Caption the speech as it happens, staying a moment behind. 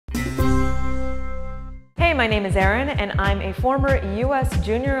Hey, my name is Erin, and I'm a former US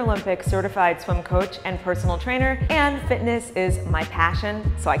Junior Olympic certified swim coach and personal trainer, and fitness is my passion,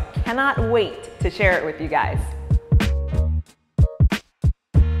 so I cannot wait to share it with you guys.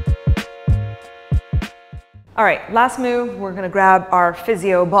 All right, last move, we're gonna grab our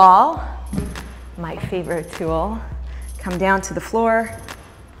physio ball, my favorite tool. Come down to the floor.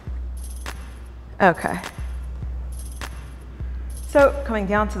 Okay. So coming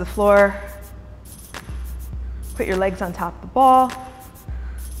down to the floor, put your legs on top of the ball,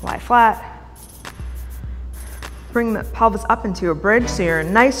 lie flat. Bring the pelvis up into a bridge so you're in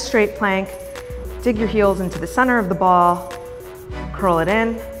a nice straight plank. Dig your heels into the center of the ball, curl it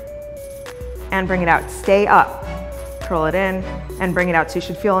in, and bring it out. Stay up, curl it in, and bring it out. So you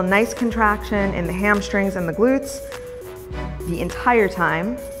should feel a nice contraction in the hamstrings and the glutes the entire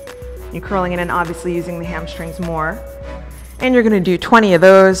time. You're curling it in, obviously using the hamstrings more. And you're gonna do 20 of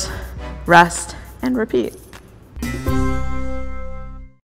those, rest, and repeat.